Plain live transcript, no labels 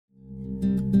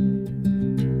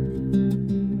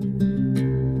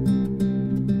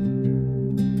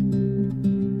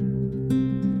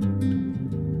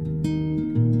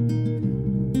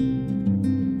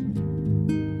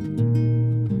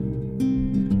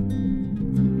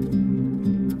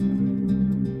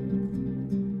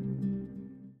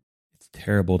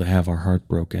terrible to have our heart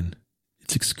broken.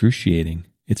 It's excruciating.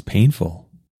 It's painful.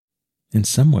 In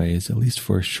some ways, at least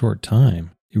for a short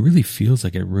time, it really feels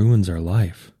like it ruins our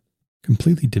life,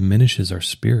 completely diminishes our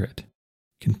spirit,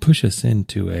 can push us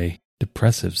into a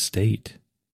depressive state,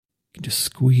 can just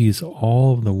squeeze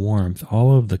all of the warmth,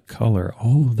 all of the color,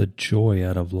 all of the joy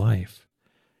out of life,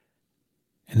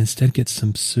 and instead get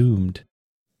subsumed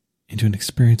into an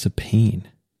experience of pain,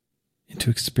 into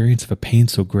an experience of a pain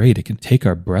so great it can take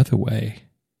our breath away.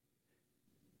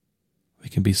 We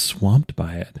can be swamped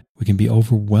by it. We can be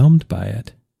overwhelmed by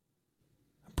it.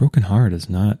 A broken heart is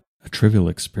not a trivial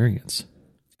experience.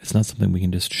 It's not something we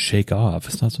can just shake off.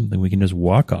 It's not something we can just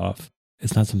walk off.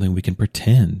 It's not something we can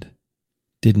pretend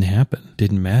didn't happen,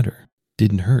 didn't matter,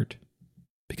 didn't hurt.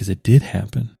 Because it did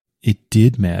happen. It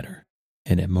did matter.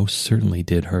 And it most certainly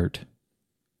did hurt.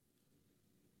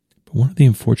 But one of the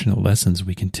unfortunate lessons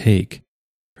we can take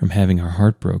from having our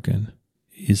heart broken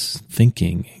is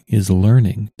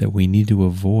learning that we need to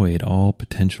avoid all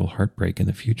potential heartbreak in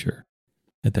the future.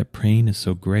 That pain is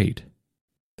so great,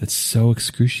 that's so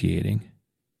excruciating,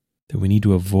 that we need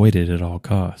to avoid it at all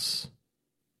costs.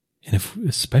 And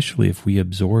especially if we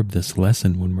absorb this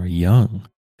lesson when we're young,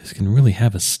 this can really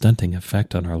have a stunting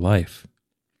effect on our life.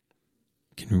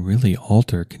 It can really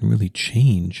alter, can really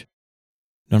change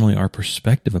not only our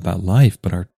perspective about life,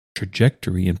 but our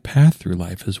trajectory and path through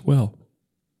life as well.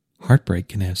 Heartbreak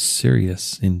can have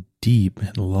serious and deep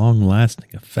and long-lasting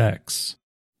effects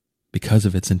because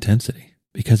of its intensity,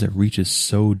 because it reaches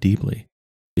so deeply,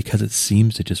 because it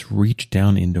seems to just reach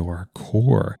down into our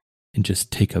core and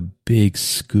just take a big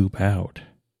scoop out.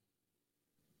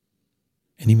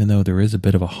 And even though there is a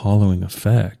bit of a hollowing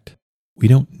effect, we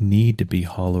don't need to be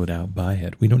hollowed out by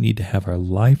it. We don't need to have our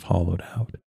life hollowed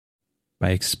out by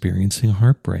experiencing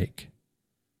heartbreak.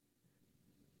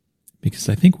 Because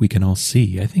I think we can all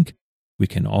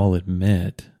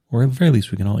admit, or at the very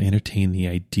least we can all entertain the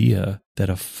idea that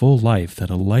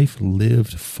a life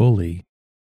lived fully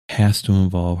has to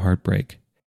involve heartbreak,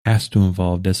 has to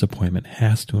involve disappointment,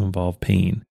 has to involve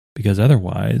pain, because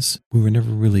otherwise we were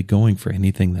never really going for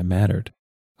anything that mattered.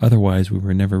 Otherwise we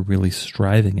were never really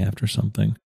striving after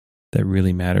something that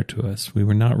really mattered to us. We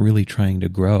were not really trying to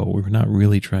grow. We were not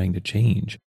really trying to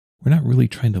change. We're not really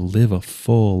trying to live a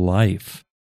full life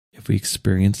if we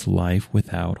experience life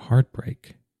without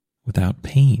heartbreak, without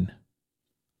pain.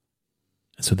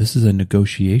 And so this is a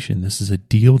negotiation. This is a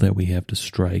deal that we have to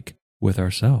strike with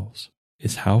ourselves,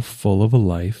 is how full of a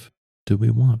life do we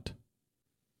want?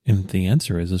 And if the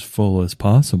answer is as full as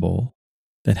possible,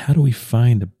 then how do we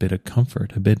find a bit of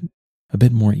comfort, a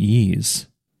bit more ease,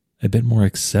 a bit more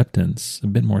acceptance, a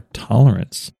bit more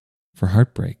tolerance for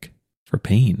heartbreak, for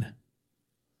pain?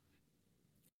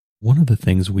 One of the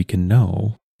things we can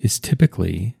know is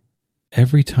typically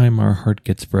every time our heart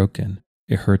gets broken,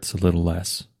 it hurts a little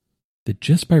less. That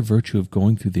just by virtue of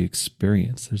going through the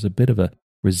experience, there's a bit of a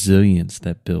resilience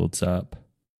that builds up,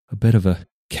 a bit of a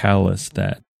callus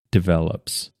that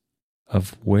develops,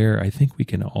 of where I think we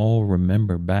can all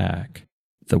remember back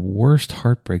the worst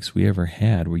heartbreaks we ever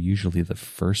had were usually the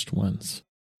first ones.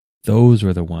 Those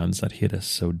were the ones that hit us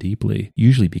so deeply,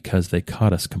 usually because they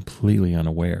caught us completely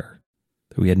unaware.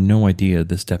 That we had no idea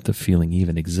this depth of feeling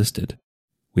even existed.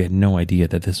 We had no idea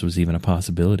that this was even a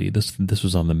possibility. This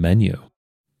was on the menu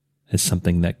as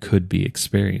something that could be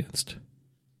experienced.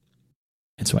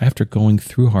 And so after going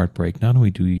through heartbreak, not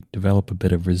only do we develop a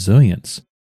bit of resilience,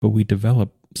 but we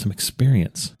develop some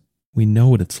experience. We know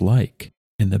what it's like.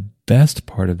 And the best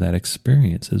part of that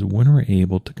experience is when we're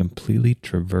able to completely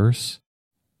traverse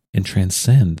and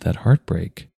transcend that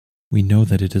heartbreak, we know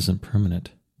that it isn't permanent.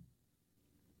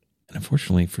 And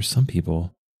unfortunately, for some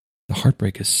people, the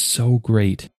heartbreak is so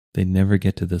great, they never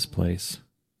get to this place.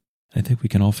 And I think we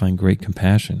can all find great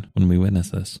compassion when we witness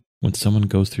this, when someone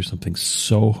goes through something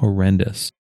so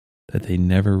horrendous that they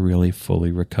never really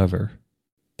fully recover.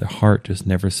 Their heart just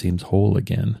never seems whole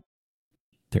again.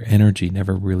 Their energy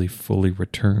never really fully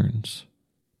returns.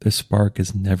 Their spark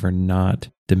is never not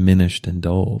diminished and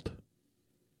dulled.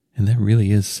 And that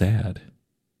really is sad.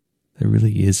 That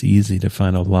really is easy to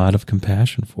find a lot of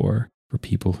compassion for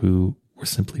people who were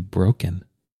simply broken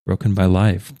by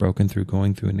life, broken through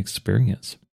going through an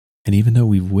experience. And even though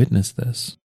we've witnessed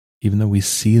this, even though we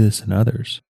see this in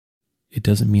others, it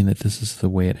doesn't mean that this is the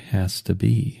way it has to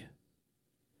be.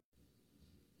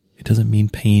 It doesn't mean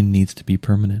pain needs to be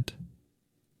permanent.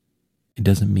 It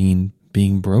doesn't mean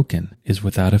being broken is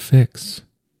without a fix.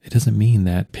 It doesn't mean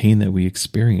that pain that we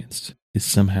experienced is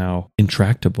somehow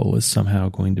intractable, is somehow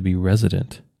going to be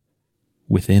resident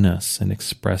within us and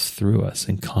expressed through us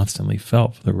and constantly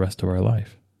felt for the rest of our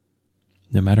life.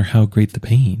 No matter how great the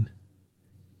pain,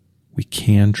 We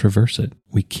can traverse it.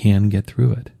 We can get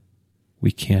through it.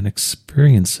 We can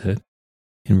experience it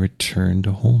and return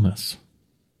to wholeness.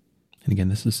 And again,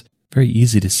 this is very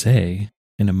easy to say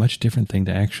and a much different thing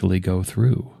to actually go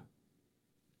through.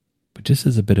 But just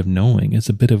as a bit of knowing, as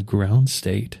a bit of ground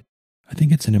state, I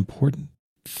think it's an important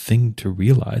thing to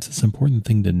realize. It's an important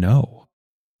thing to know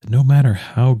that no matter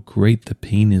how great the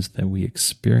pain is that we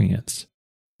experience,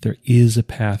 there is a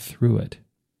path through it.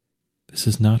 This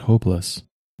is not hopeless.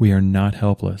 We are not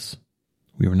helpless.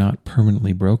 We are not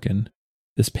permanently broken.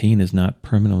 This pain is not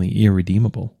permanently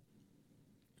irredeemable.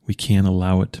 We can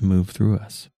allow it to move through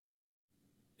us.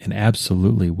 And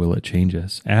absolutely will it change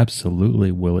us.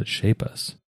 Absolutely will it shape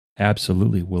us.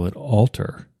 Absolutely will it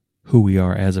alter who we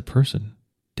are as a person,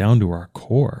 down to our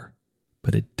core.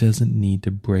 But it doesn't need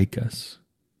to break us.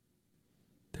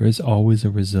 There is always a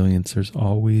resilience. There's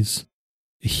always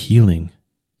a healing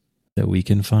that we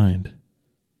can find.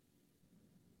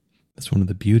 That's one of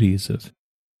the beauties of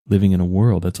living in a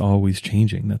world that's always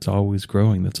changing, that's always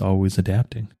growing, that's always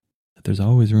adapting. That there's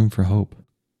always room for hope.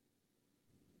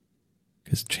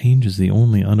 Because change is the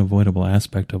only unavoidable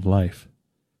aspect of life.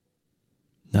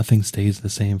 Nothing stays the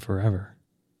same forever.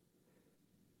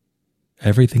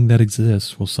 Everything that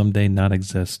exists will someday not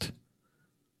exist.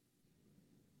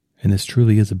 And this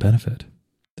truly is a benefit.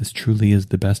 This truly is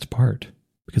the best part,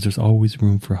 because there's always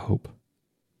room for hope.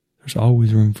 There's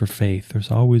always room for faith.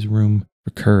 There's always room for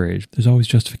courage. There's always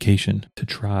justification to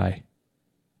try,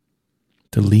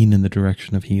 to lean in the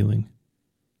direction of healing,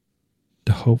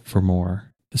 to hope for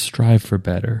more, to strive for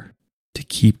better, to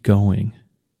keep going,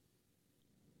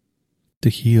 to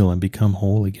heal and become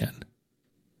whole again.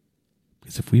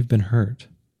 Because if we've been hurt,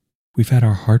 we've had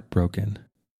our heart broken,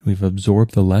 we've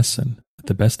absorbed the lesson that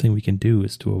the best thing we can do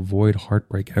is to avoid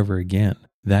heartbreak ever again.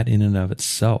 That in and of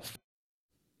itself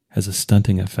has a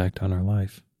stunting effect on our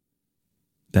life.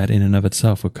 That in and of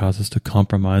itself will cause us to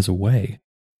compromise away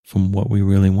from what we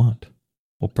really want,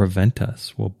 will prevent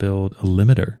us, will build a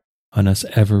limiter on us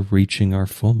ever reaching our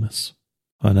fullness,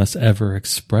 on us ever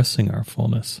expressing our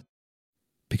fullness,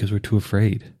 because we're too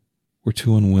afraid. We're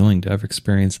too unwilling to ever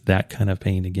experience that kind of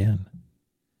pain again.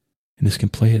 And this can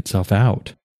play itself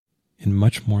out in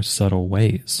much more subtle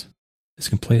ways. This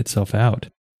can play itself out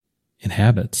in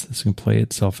habits. This can play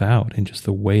itself out in just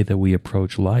the way that we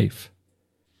approach life.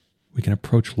 We can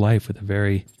approach life with a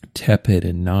very tepid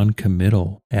and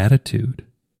non-committal attitude,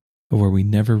 where we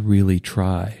never really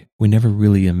try. We never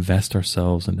really invest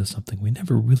ourselves into something. We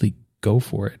never really go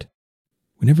for it.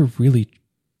 We never really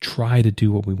try to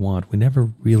do what we want. We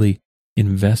never really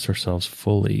invest ourselves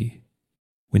fully.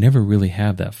 We never really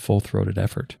have that full-throated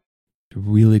effort to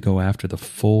really go after the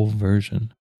full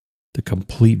version, the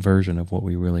complete version of what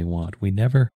we really want. We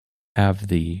never have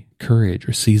the courage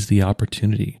or seize the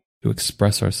opportunity to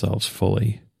express ourselves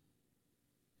fully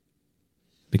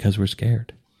because we're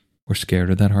scared. We're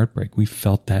scared of that heartbreak. We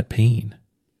felt that pain.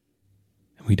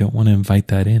 And we don't want to invite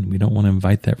that in. We don't want to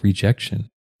invite that rejection.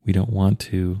 We don't want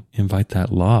to invite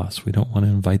that loss. We don't want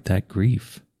to invite that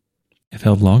grief. If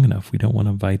held long enough, we don't want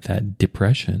to invite that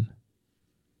depression.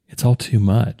 It's all too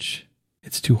much.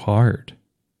 It's too hard.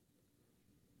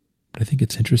 But I think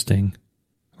it's interesting,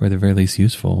 or at the very least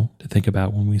useful, to think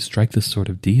about when we strike this sort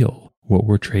of deal, what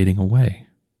we're trading away.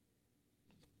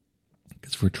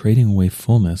 Because we're trading away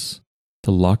fullness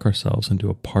to lock ourselves into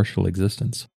a partial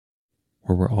existence,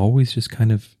 where we're always just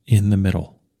kind of in the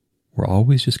middle. We're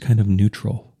always just kind of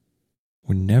neutral.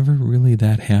 We're never really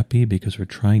that happy because we're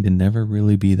trying to never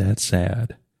really be that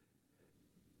sad.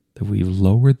 That we've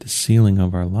lowered the ceiling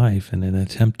of our life in an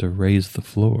attempt to raise the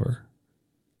floor.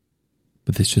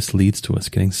 But this just leads to us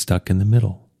getting stuck in the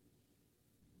middle.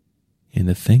 And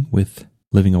the thing with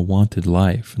living a wanted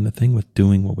life, and the thing with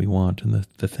doing what we want, and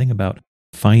the thing about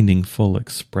finding full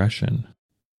expression,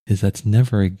 is that's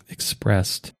never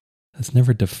expressed, that's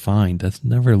never defined, that's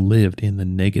never lived in the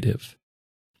negative.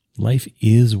 Life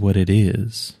is what it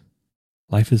is.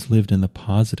 Life is lived in the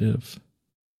positive.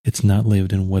 It's not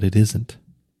lived in what it isn't.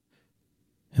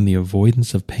 And the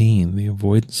avoidance of pain, the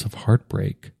avoidance of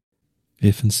heartbreak,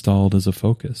 if installed as a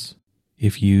focus,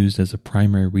 if used as a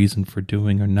primary reason for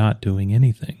doing or not doing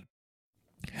anything,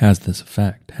 has this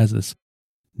effect, has this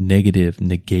negative,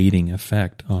 negating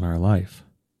effect on our life.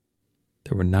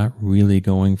 That we're not really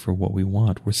going for what we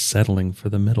want. We're settling for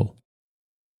the middle.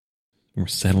 We're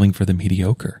settling for the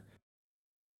mediocre.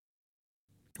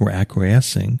 We're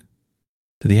acquiescing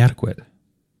to the adequate.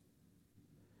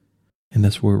 And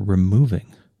thus we're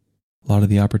removing a lot of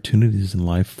the opportunities in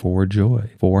life for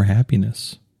joy, for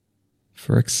happiness,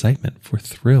 for excitement, for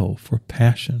thrill, for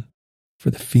passion, for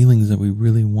the feelings that we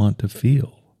really want to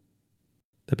feel.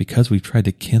 That because we've tried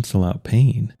to cancel out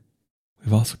pain,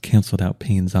 we've also canceled out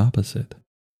pain's opposite,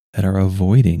 that our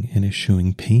avoiding and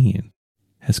eschewing pain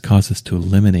has caused us to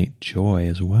eliminate joy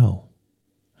as well.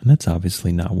 And that's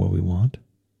obviously not what we want.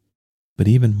 But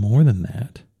even more than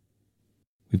that,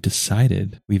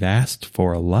 we've asked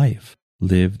for a life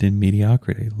lived in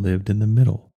mediocrity, lived in the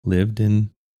middle, lived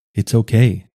in it's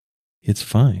okay, it's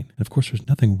fine. And of course, there's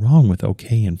nothing wrong with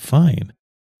okay and fine,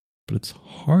 but it's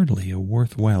hardly a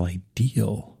worthwhile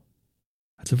ideal.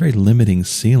 That's a very limiting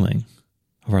ceiling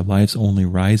of our lives only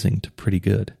rising to pretty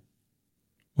good.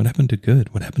 What happened to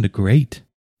good? What happened to great?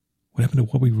 What happened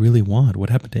to what we really want? What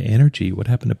happened to energy? What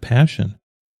happened to passion?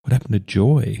 What happened to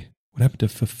joy? What happened to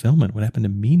fulfillment? What happened to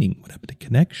meaning? What happened to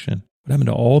connection? What happened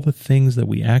to all the things that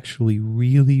we actually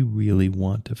really, really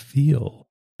want to feel?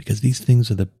 Because these things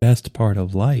are the best part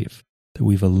of life that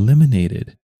we've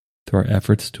eliminated through our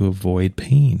efforts to avoid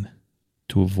pain,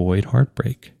 to avoid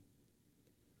heartbreak.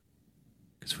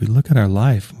 Because if we look at our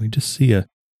life and we just see a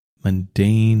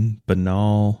mundane,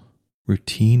 banal,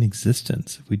 routine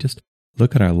existence, if we just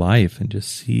look at our life and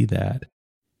just see that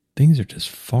things are just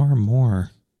far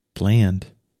more bland,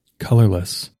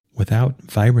 colorless, without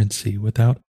vibrancy,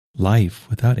 without life,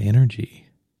 without energy,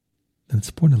 then it's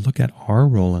important to look at our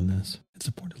role in this. It's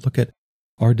important to look at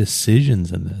our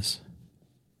decisions in this.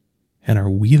 And are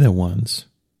we the ones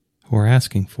who are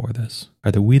asking for this?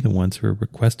 Are we the ones who are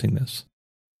requesting this?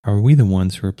 Are we the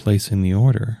ones who are placing the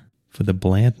order for the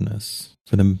blandness,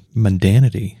 for the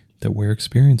mundanity that we're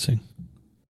experiencing?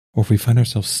 Or if we find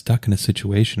ourselves stuck in a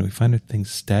situation, we find our things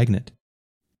stagnant,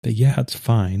 that yeah, it's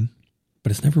fine,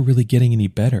 but it's never really getting any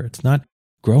better. It's not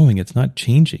growing. It's not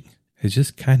changing. It's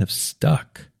just kind of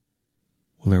stuck.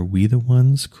 Well, are we the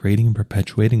ones creating and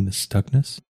perpetuating the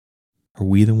stuckness? Are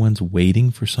we the ones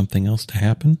waiting for something else to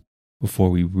happen before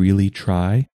we really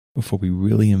try, before we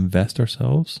really invest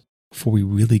ourselves, before we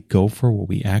really go for what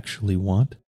we actually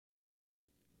want?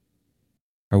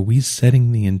 Are we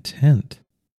setting the intent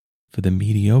for the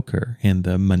mediocre and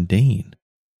the mundane,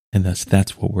 and thus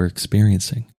that's what we're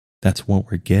experiencing? That's what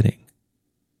we're getting.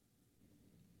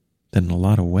 Then in a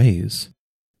lot of ways,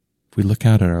 if we look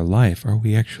out at our life, are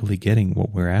we actually getting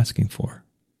what we're asking for?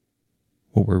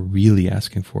 What we're really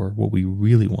asking for, what we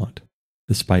really want,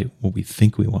 despite what we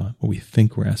think we want, what we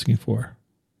think we're asking for?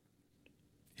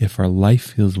 If our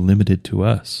life feels limited to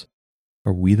us,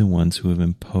 are we the ones who have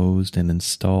imposed and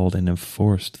installed and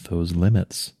enforced those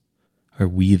limits? Are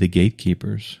we the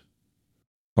gatekeepers?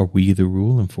 Are we the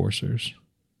rule enforcers?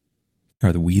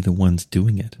 Are we the ones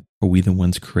doing it? Are we the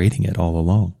ones creating it all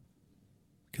along?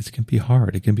 Because it can be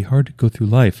hard. It can be hard to go through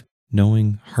life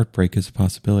knowing heartbreak is a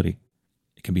possibility.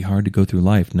 It can be hard to go through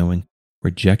life knowing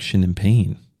rejection and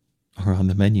pain are on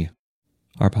the menu,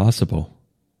 are possible.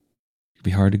 It can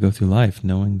be hard to go through life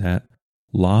knowing that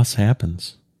loss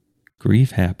happens,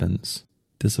 grief happens,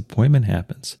 disappointment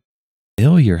happens,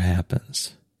 failure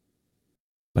happens.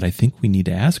 But I think we need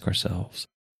to ask ourselves,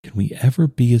 can we ever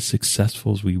be as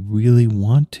successful as we really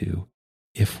want to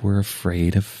if we're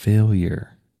afraid of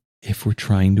failure? If we're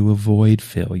trying to avoid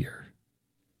failure?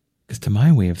 Because to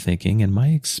my way of thinking and my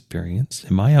experience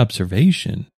and my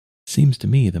observation, seems to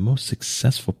me the most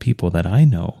successful people that I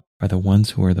know are the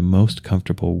ones who are the most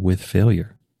comfortable with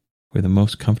failure, who are the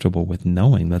most comfortable with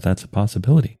knowing that that's a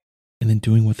possibility, and then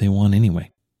doing what they want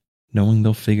anyway, knowing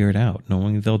they'll figure it out,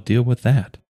 knowing they'll deal with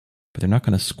that. But they're not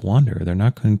going to squander, they're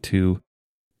not going to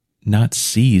not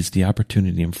seize the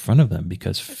opportunity in front of them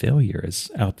because failure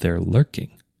is out there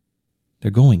lurking.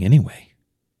 They're going anyway.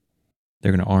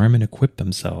 They're going to arm and equip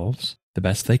themselves the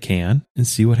best they can and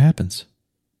see what happens.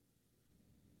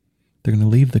 They're going to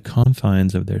leave the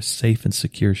confines of their safe and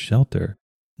secure shelter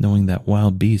knowing that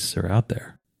wild beasts are out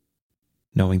there,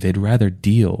 knowing they'd rather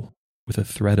deal with the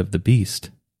threat of the beast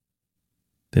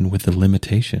than with the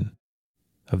limitation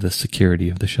of the security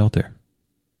of the shelter.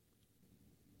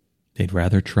 They'd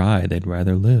rather try, they'd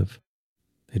rather live,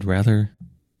 they'd rather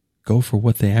go for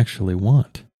what they actually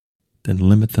want than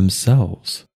limit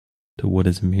themselves to what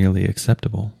is merely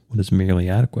acceptable, what is merely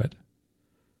adequate.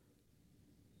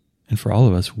 And for all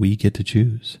of us, we get to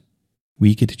choose.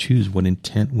 We get to choose what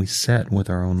intent we set with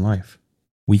our own life.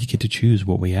 We get to choose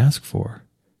what we ask for.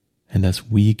 And thus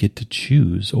we get to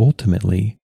choose,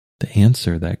 ultimately, the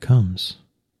answer that comes.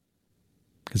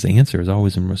 Because the answer is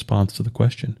always in response to the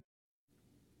question.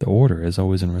 The order is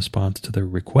always in response to the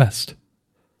request.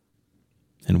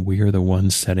 And we are the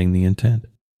ones setting the intent.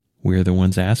 We are the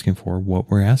ones asking for what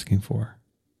we're asking for.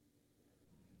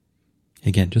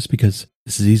 Again, just because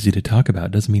this is easy to talk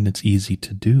about doesn't mean it's easy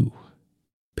to do.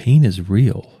 Pain is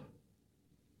real.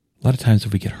 A lot of times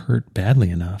if we get hurt badly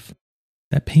enough,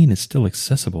 that pain is still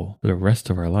accessible for the rest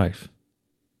of our life.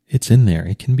 It's in there.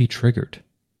 It can be triggered.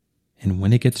 And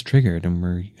when it gets triggered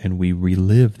and we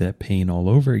relive that pain all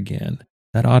over again,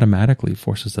 that automatically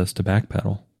forces us to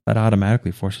backpedal. That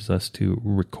automatically forces us to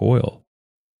recoil,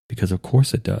 because of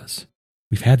course it does.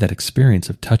 We've had that experience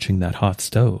of touching that hot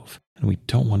stove, and we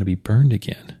don't want to be burned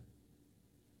again.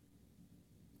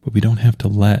 But we don't have to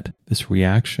let this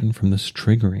reaction from this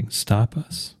triggering stop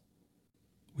us.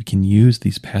 We can use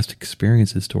these past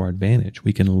experiences to our advantage.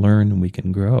 We can learn and we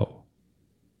can grow.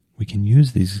 We can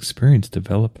use these experiences to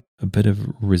develop a bit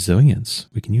of resilience.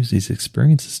 We can use these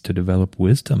experiences to develop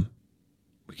wisdom.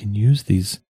 We can use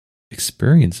these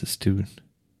experiences to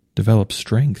develop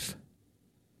strength.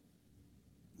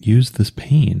 Use this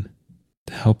pain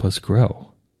to help us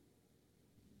grow,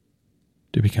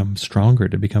 to become stronger,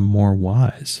 to become more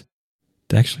wise,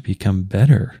 to actually become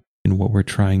better in what we're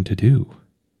trying to do,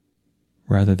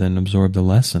 rather than absorb the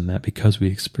lesson that because we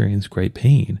experience great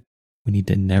pain, we need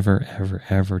to never, ever,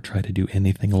 ever try to do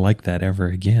anything like that ever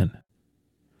again.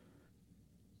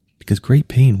 Because great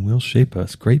pain will shape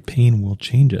us. Great pain will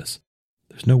change us.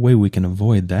 There's no way we can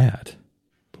avoid that.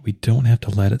 But we don't have to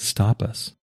let it stop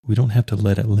us. We don't have to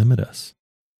let it limit us.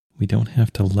 We don't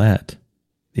have to let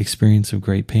the experience of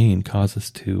great pain cause us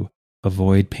to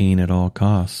avoid pain at all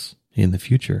costs in the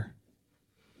future.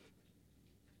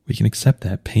 We can accept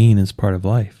that pain is part of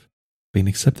life. We can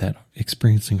accept that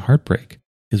experiencing heartbreak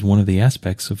is one of the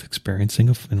aspects of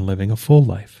experiencing and living a full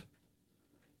life.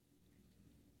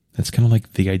 That's kind of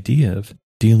like the idea of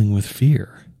dealing with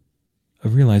fear,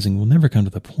 of realizing we'll never come to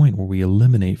the point where we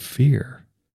eliminate fear.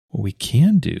 What we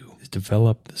can do is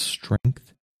develop the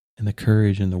strength and the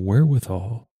courage and the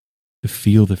wherewithal to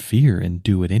feel the fear and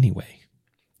do it anyway,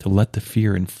 to let the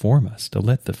fear inform us, to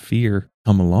let the fear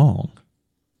come along,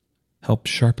 help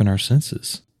sharpen our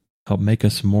senses, help make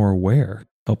us more aware,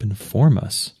 help inform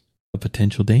us of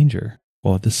potential danger,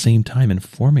 while at the same time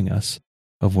informing us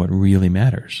of what really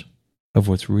matters, of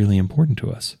what's really important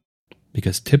to us.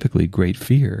 Because typically great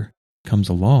fear comes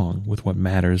along with what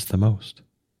matters the most.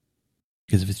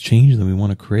 Because if it's change that we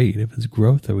want to create, if it's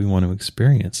growth that we want to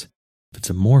experience, if it's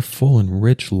a more full and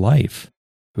rich life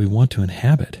that we want to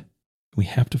inhabit, we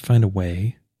have to find a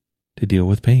way to deal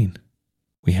with pain.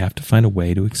 We have to find a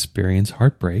way to experience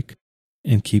heartbreak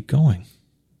and keep going.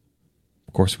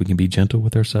 Of course, we can be gentle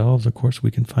with ourselves. Of course,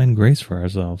 we can find grace for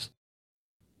ourselves.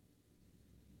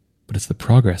 But it's the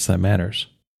progress that matters.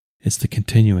 It's the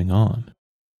continuing on.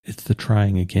 It's the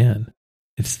trying again.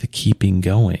 It's the keeping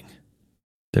going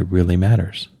that really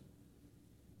matters.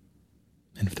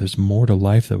 And if there's more to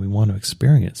life that we want to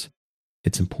experience,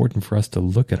 it's important for us to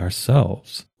look at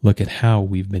ourselves, look at how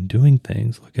we've been doing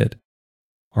things, look at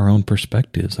our own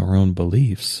perspectives, our own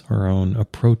beliefs, our own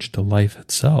approach to life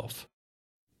itself.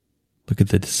 Look at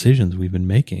the decisions we've been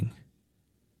making,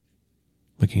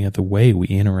 looking at the way we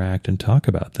interact and talk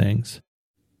about things,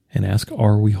 and ask,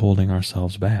 are we holding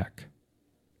ourselves back?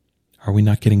 Are we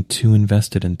not getting too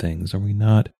invested in things? Are we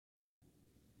not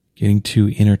getting too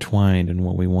intertwined in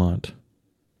what we want?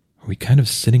 Are we kind of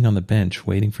sitting on the bench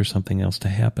waiting for something else to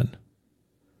happen,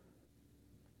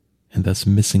 and thus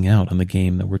missing out on the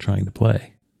game that we're trying to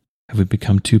play? Have we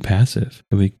become too passive?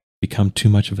 Have we become too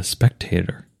much of a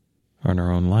spectator on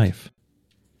our own life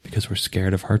because we're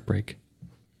scared of heartbreak?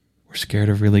 We're scared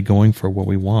of really going for what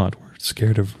we want. We're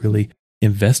scared of really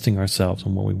investing ourselves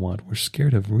in what we want. We're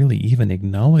scared of really even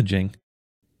acknowledging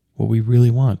what we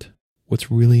really want, what's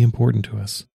really important to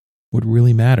us, what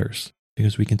really matters,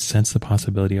 because we can sense the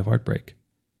possibility of heartbreak.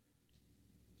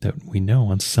 That we know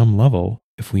on some level,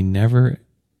 if we never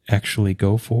actually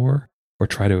go for or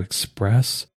try to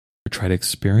express or try to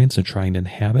experience and trying to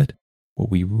inhabit what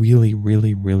we really,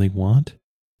 really, really want,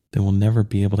 then we'll never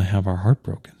be able to have our heart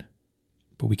broken.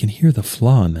 But we can hear the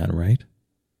flaw in that, right?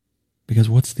 Because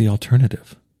what's the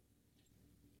alternative?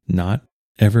 Not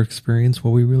ever experience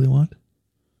what we really want?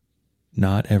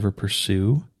 Not ever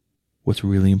pursue what's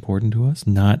really important to us?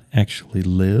 Not actually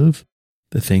live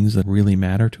the things that really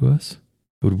matter to us?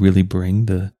 That would really bring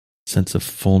the sense of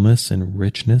fullness and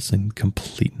richness and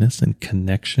completeness and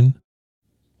connection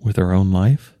with our own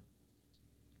life?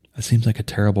 That seems like a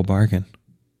terrible bargain.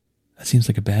 That seems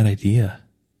like a bad idea.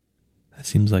 That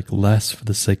seems like less for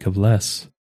the sake of less,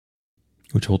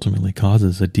 which ultimately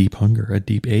causes a deep hunger, a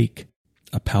deep ache,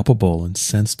 a palpable and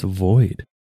sensed void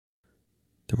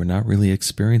that we're not really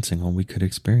experiencing all we could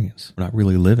experience. We're not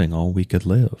really living all we could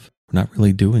live. We're not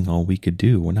really doing all we could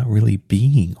do. We're not really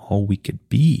being all we could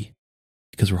be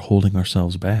because we're holding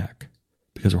ourselves back.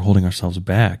 Because we're holding ourselves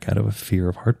back out of a fear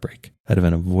of heartbreak, out of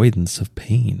an avoidance of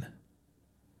pain.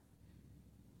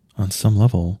 On some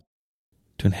level,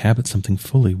 to inhabit something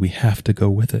fully, we have to go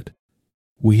with it.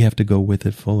 We have to go with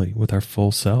it fully, with our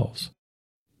full selves.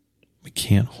 We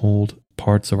can't hold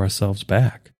parts of ourselves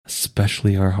back,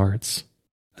 especially our hearts,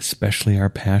 especially our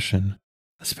passion,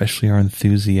 especially our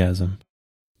enthusiasm,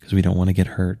 because we don't want to get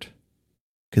hurt.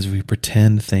 Because if we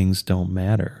pretend things don't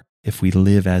matter, if we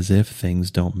live as if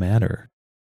things don't matter,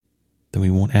 then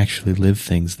we won't actually live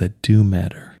things that do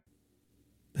matter.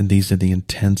 Then these are the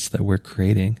intents that we're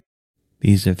creating.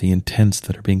 These are the intents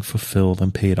that are being fulfilled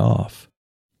and paid off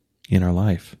in our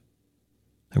life.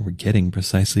 That we're getting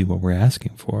precisely what we're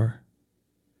asking for.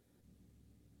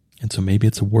 And so maybe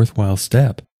it's a worthwhile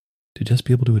step to just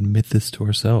be able to admit this to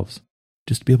ourselves,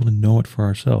 just to be able to know it for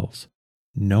ourselves.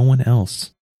 No one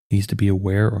else needs to be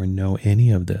aware or know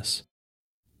any of this.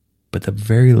 But at the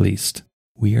very least,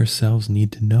 we ourselves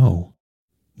need to know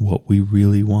what we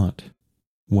really want,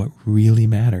 what really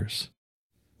matters,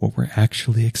 what we're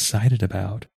actually excited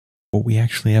about, what we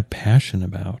actually have passion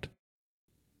about,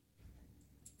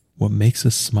 what makes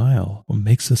us smile, what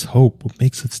makes us hope, what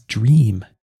makes us dream.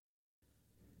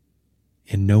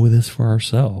 And know this for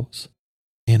ourselves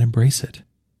and embrace it.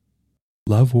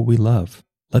 Love what we love.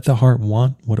 Let the heart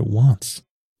want what it wants,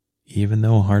 even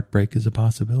though heartbreak is a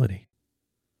possibility.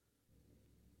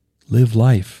 Live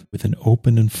life with an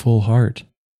open and full heart,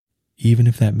 even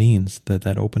if that means that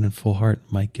that open and full heart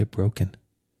might get broken.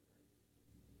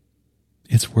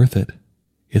 It's worth it.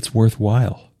 It's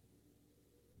worthwhile.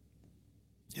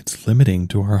 It's limiting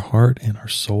to our heart and our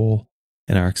soul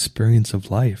and our experience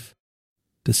of life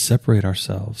to separate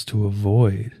ourselves to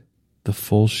avoid the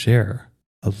full share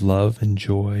of love and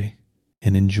joy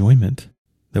and enjoyment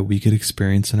that we could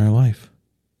experience in our life.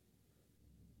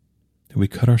 That we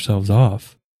cut ourselves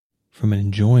off from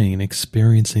enjoying and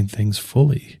experiencing things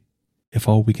fully if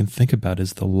all we can think about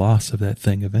is the loss of that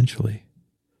thing eventually.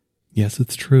 Yes,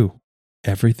 it's true.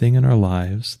 Everything in our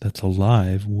lives that's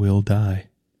alive will die.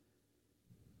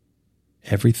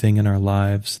 Everything in our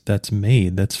lives that's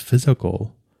made, that's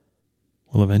physical,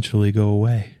 will eventually go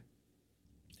away.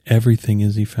 Everything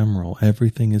is ephemeral.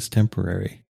 Everything is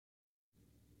temporary.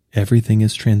 Everything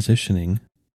is transitioning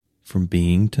from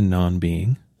being to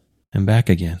non-being and back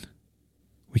again.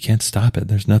 We can't stop it.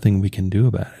 There's nothing we can do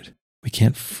about it. We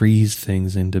can't freeze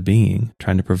things into being,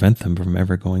 trying to prevent them from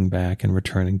ever going back and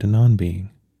returning to non-being.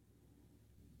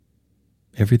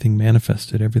 Everything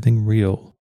manifested, everything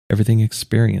real, everything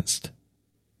experienced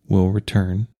will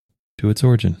return to its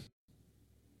origin.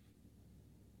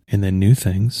 And then new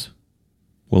things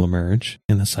will emerge,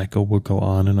 and the cycle will go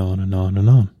on and on and on and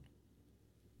on.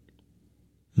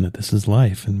 And that this is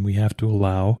life, and we have to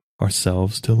allow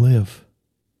ourselves to live,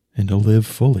 and to live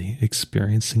fully,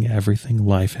 experiencing everything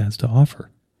life has to offer.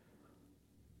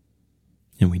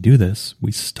 And we do this,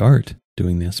 we start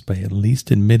doing this by at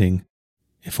least admitting,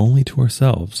 if only to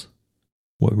ourselves,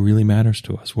 what really matters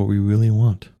to us, what we really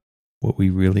want, what we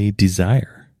really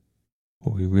desire,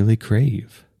 what we really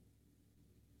crave,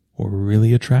 what we're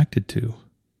really attracted to.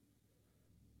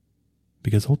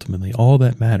 Because ultimately, all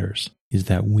that matters is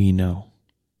that we know.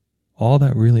 All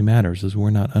that really matters is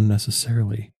we're not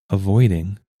unnecessarily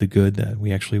avoiding the good that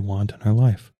we actually want in our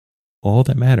life. All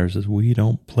that matters is we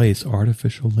don't place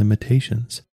artificial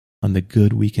limitations on the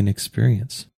good we can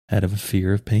experience out of a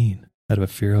fear of pain, out of a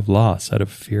fear of loss, out of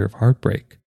a fear of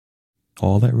heartbreak.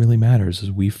 All that really matters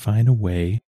is we find a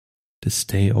way to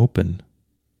stay open,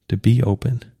 to be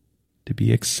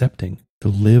accepting, to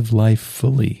live life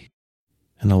fully,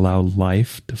 and allow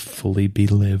life to fully be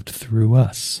lived through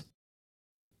us.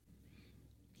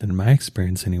 In my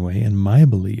experience anyway, and my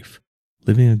belief,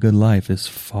 living a good life is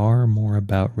far more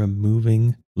about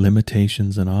removing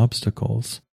limitations and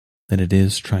obstacles than it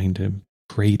is trying to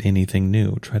create anything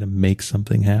new, try to make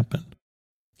something happen.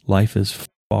 Life is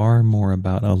far more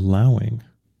about allowing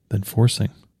than forcing.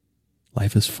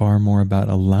 Life is far more about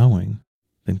allowing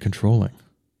than controlling.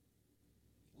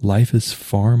 Life is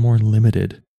far more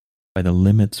limited by the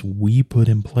limits we put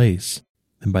in place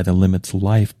than by the limits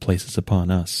life places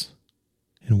upon us.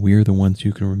 And we're the ones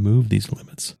who can remove these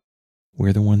limits.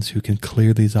 We're the ones who can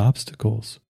clear these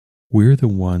obstacles. We're the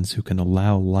ones who can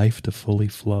allow life to fully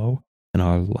flow and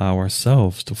allow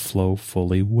ourselves to flow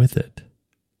fully with it.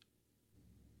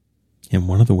 And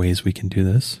one of the ways we can do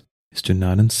this is to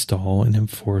not install and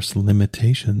enforce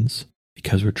limitations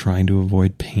because we're trying to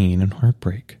avoid pain and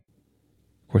heartbreak.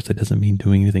 Of course, that doesn't mean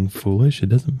doing anything foolish. It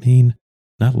doesn't mean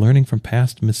not learning from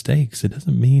past mistakes. It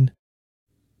doesn't mean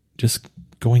just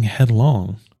going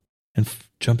headlong and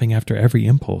jumping after every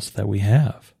impulse that we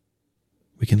have.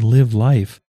 We can live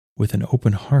life with an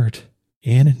open heart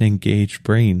and an engaged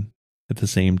brain at the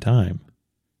same time.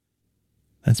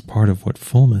 That's part of what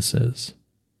fullness is.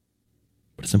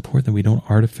 But it's important that we don't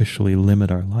artificially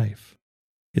limit our life.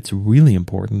 it's really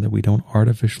important that we don't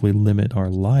artificially limit our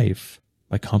life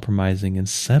by compromising and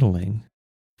settling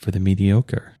for the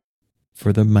mediocre,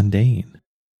 for the mundane,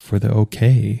 for the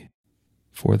okay,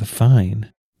 for the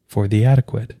fine, for the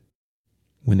adequate,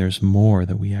 when there's more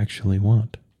that we actually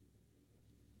want.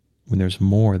 When there's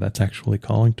more that's actually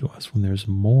calling to us, when there's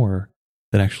more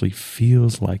that actually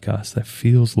feels like us, that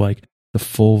feels like the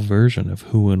full version of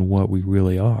who and what we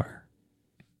really are.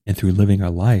 And through living our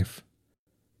life,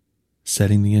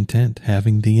 setting the intent,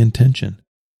 having the intention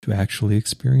to actually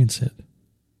experience it,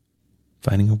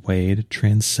 finding a way to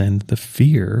transcend the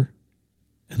fear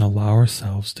and allow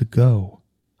ourselves to go,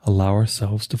 allow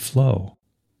ourselves to flow,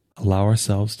 allow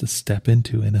ourselves to step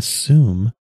into and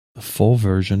assume the full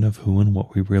version of who and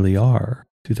what we really are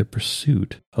through the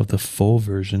pursuit of the full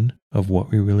version of what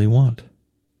we really want.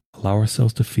 Allow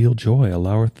ourselves to feel joy,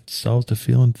 allow ourselves to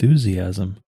feel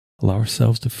enthusiasm, allow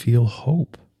ourselves to feel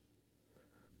hope,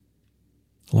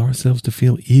 allow ourselves to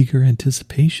feel eager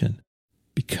anticipation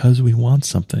because we want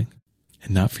something,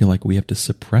 and not feel like we have to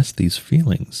suppress these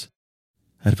feelings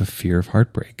out of a fear of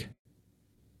heartbreak.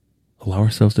 Allow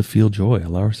ourselves to feel joy,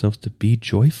 allow ourselves to be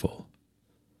joyful.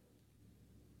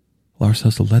 Allow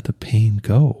ourselves to let the pain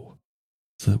go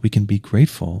so that we can be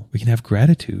grateful, we can have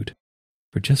gratitude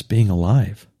for just being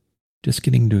alive, just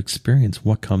getting to experience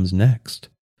what comes next,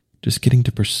 just getting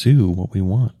to pursue what we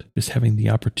want, just having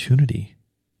the opportunity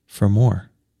for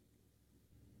more,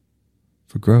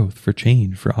 for growth, for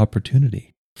change, for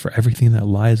opportunity, for everything that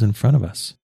lies in front of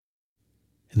us.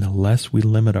 And the less we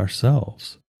limit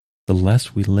ourselves, the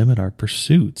less we limit our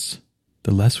pursuits,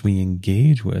 the less we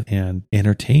engage with and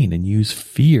entertain and use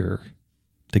fear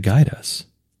to guide us,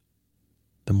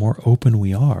 the more open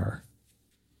we are,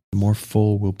 the more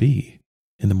full we'll be.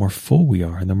 And the more full we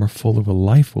are, and the more full of a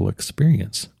life we'll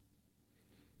experience.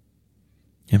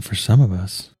 And for some of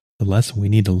us, the lesson we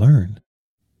need to learn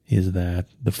is that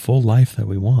the full life that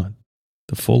we want,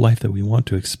 the full life that we want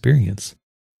to experience,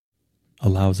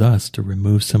 allows us to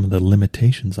remove some of the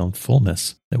limitations on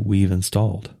fullness that we've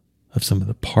installed, of some of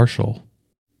the partial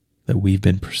that we've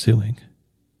been pursuing.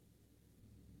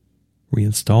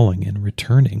 Reinstalling and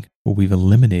returning what we've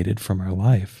eliminated from our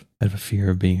life out of a fear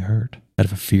of being hurt, out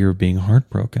of a fear of being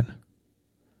heartbroken.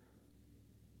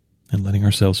 And letting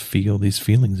ourselves feel these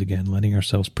feelings again, letting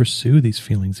ourselves pursue these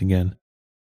feelings again,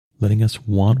 letting us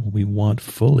want what we want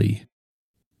fully,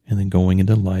 and then going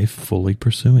into life fully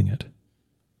pursuing it.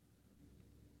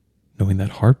 Knowing that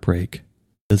heartbreak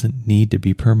doesn't need to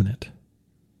be permanent.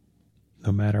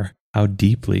 No matter how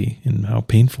deeply and how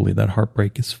painfully that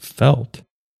heartbreak is felt,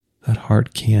 that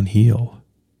heart can heal,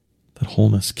 that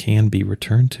wholeness can be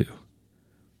returned to.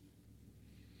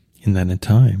 And that in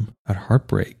time, that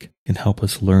heartbreak can help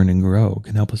us learn and grow,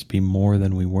 can help us be more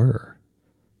than we were,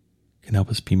 can help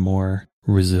us be more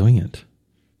resilient,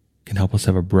 can help us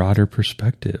have a broader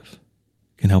perspective,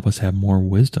 can help us have more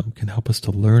wisdom, can help us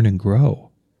to learn and grow,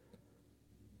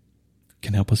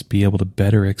 can help us be able to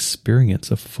better experience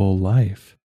a full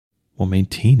life while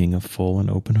maintaining a full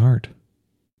and open heart,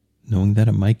 knowing that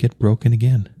it might get broken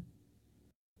again.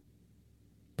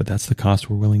 But that's the cost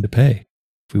we're willing to pay.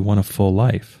 If we want a full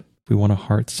life, if we want a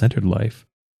heart-centered life,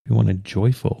 if we want a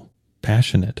joyful,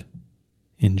 passionate,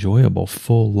 enjoyable,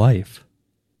 full life,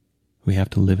 we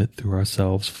have to live it through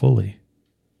ourselves fully.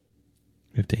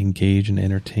 We have to engage and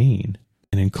entertain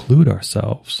and include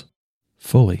ourselves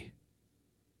fully.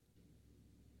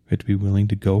 We have to be willing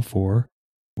to go for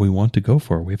what we want to go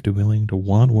for. We have to be willing to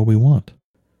want what we want.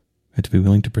 We have to be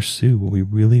willing to pursue what we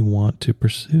really want to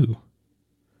pursue.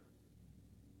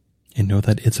 And know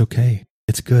that it's okay.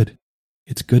 It's good.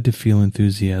 It's good to feel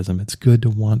enthusiasm. It's good to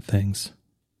want things.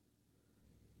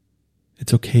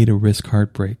 It's okay to risk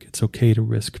heartbreak. It's okay to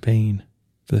risk pain.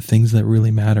 For the things that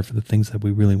really matter, for the things that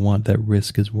we really want, that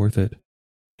risk is worth it.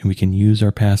 And we can use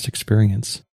our past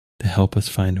experience to help us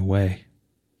find a way.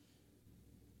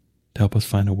 To help us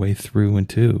find a way through and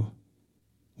to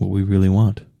what we really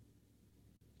want.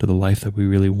 To the life that we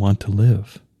really want to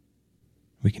live.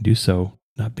 We can do so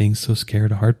not being so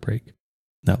scared of heartbreak,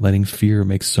 not letting fear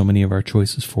make so many of our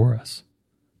choices for us,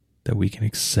 that we can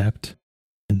accept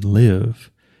and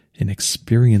live and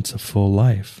experience a full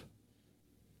life,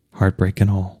 heartbreak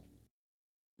and all.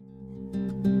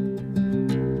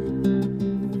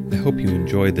 I hope you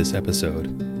enjoyed this episode.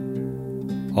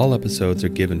 All episodes are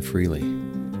given freely.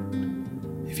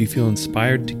 If you feel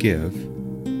inspired to give,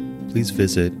 please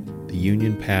visit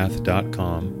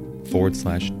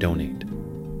theunionpath.com/donate.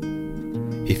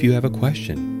 If you have a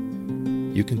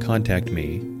question, you can contact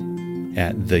me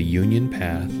at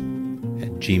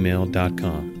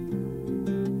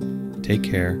theunionpath@gmail.com. Take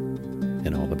care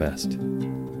and all the best.